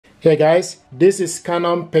Hey guys, this is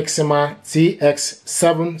Canon Pixma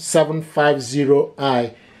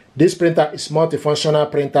TS7750i. This printer is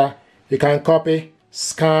multifunctional printer. You can copy,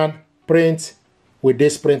 scan, print with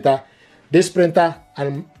this printer. This printer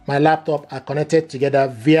and my laptop are connected together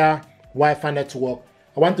via Wi-Fi network.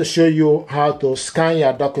 I want to show you how to scan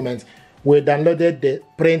your document. We downloaded the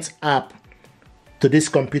print app to this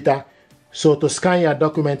computer. So to scan your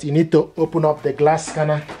document, you need to open up the glass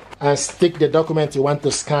scanner and stick the document you want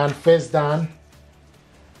to scan face down.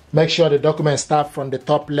 Make sure the document starts from the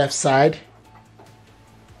top left side.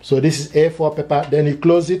 So this is A4 paper. Then you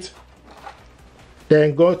close it.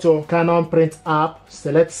 Then go to Canon print app,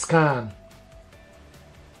 select scan.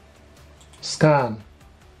 Scan.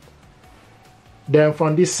 Then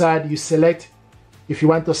from this side you select if you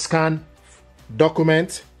want to scan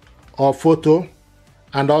document or photo,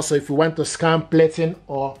 and also if you want to scan plating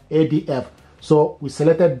or ADF. So we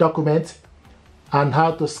selected document, and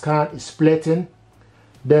how to scan is plating.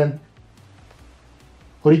 Then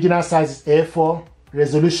original size is A4,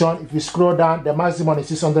 resolution, if you scroll down, the maximum is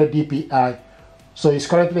 600 dpi. So it's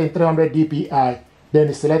currently in 300 dpi. Then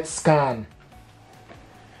you select scan.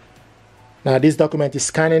 Now this document is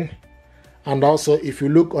scanning, and also if you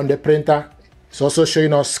look on the printer, it's also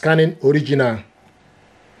showing us scanning original.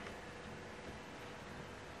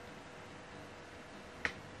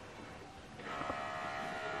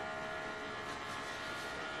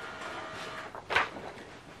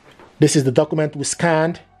 This is the document we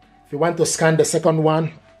scanned. If you want to scan the second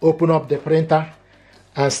one, open up the printer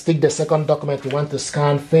and stick the second document you want to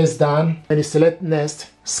scan face down. Then you select next,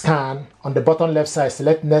 scan. On the bottom left side,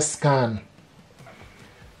 select next, scan.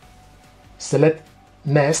 Select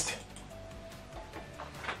next.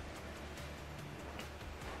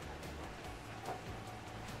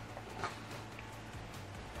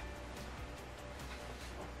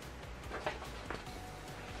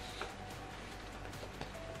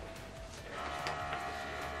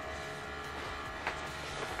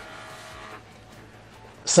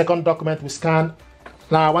 Second document we scan.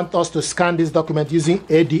 Now I want us to scan this document using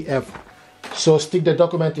ADF. So stick the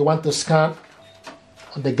document you want to scan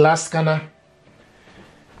on the glass scanner.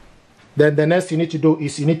 Then the next you need to do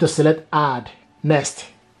is you need to select add next.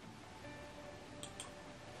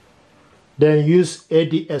 Then use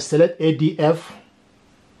ADF, select ADF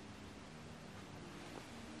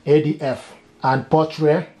and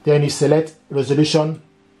portrait. Then you select resolution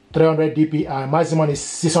 300 dpi, maximum is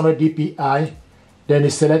 600 dpi. Then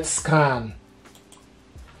you select scan.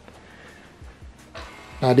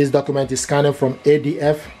 Now this document is scanning from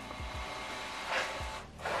ADF.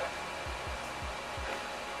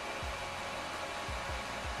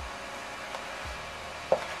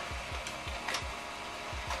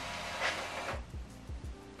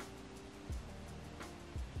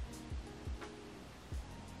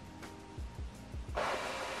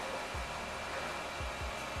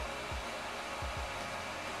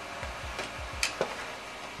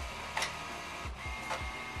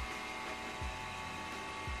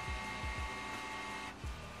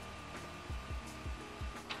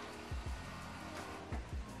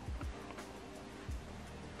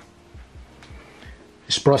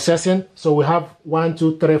 It's processing. So we have 1,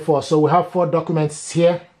 2, 3, 4. So we have 4 documents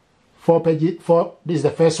here, 4 pages. 4. This is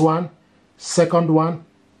the first one, second one,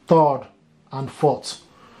 third, and fourth.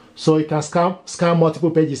 So you can scan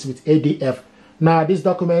multiple pages with ADF. Now this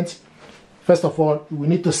document, first of all, we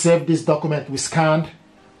need to save this document we scanned.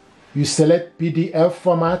 You select PDF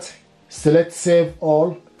format, select save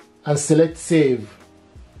all, and select save.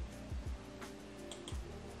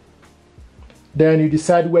 Then you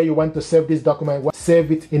decide where you want to save this document. Save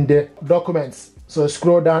it in the documents. So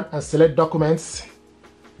scroll down and select documents.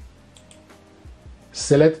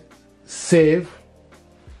 Select save.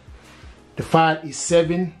 The file is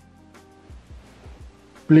saving.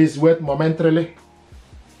 Please wait momentarily.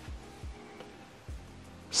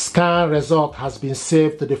 Scan result has been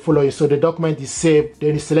saved to the following. So the document is saved.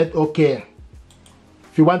 Then you select OK.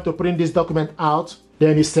 If you want to print this document out,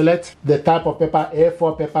 then you select the type of paper,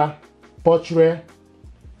 A4 paper, portrait,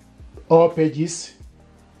 all pages,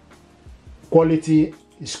 quality.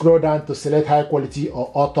 You scroll down to select high quality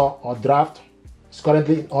or auto or draft. It's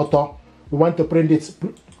currently in auto. We want to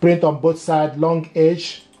print on both sides, long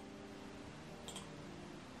edge.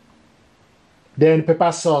 Then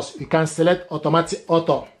paper source, you can select automatic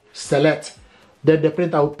auto, select. Then the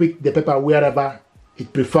printer will pick the paper wherever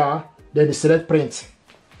it prefers. Then you select print.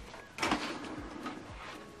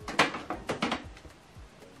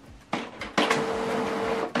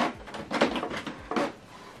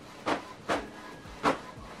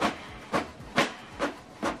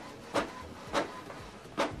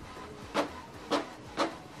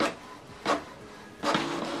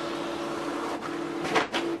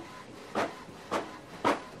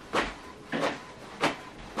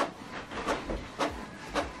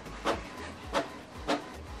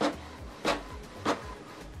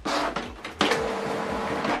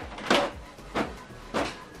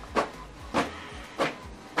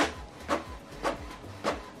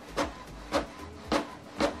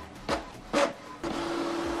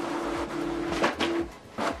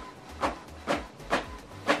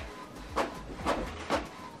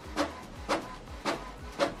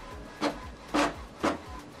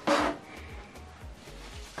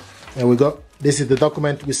 And we got, this is the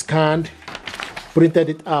document we scanned, printed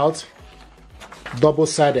it out,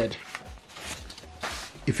 double-sided.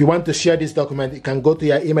 If you want to share this document, you can go to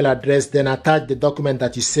your email address, then attach the document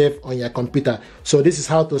that you save on your computer. So this is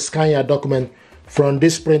how to scan your document from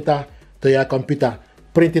this printer to your computer.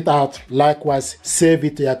 Print it out, likewise save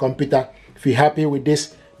it to your computer. If you're happy with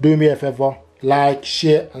this, do me a favor, like,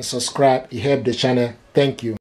 share and subscribe. It helps the channel. Thank you.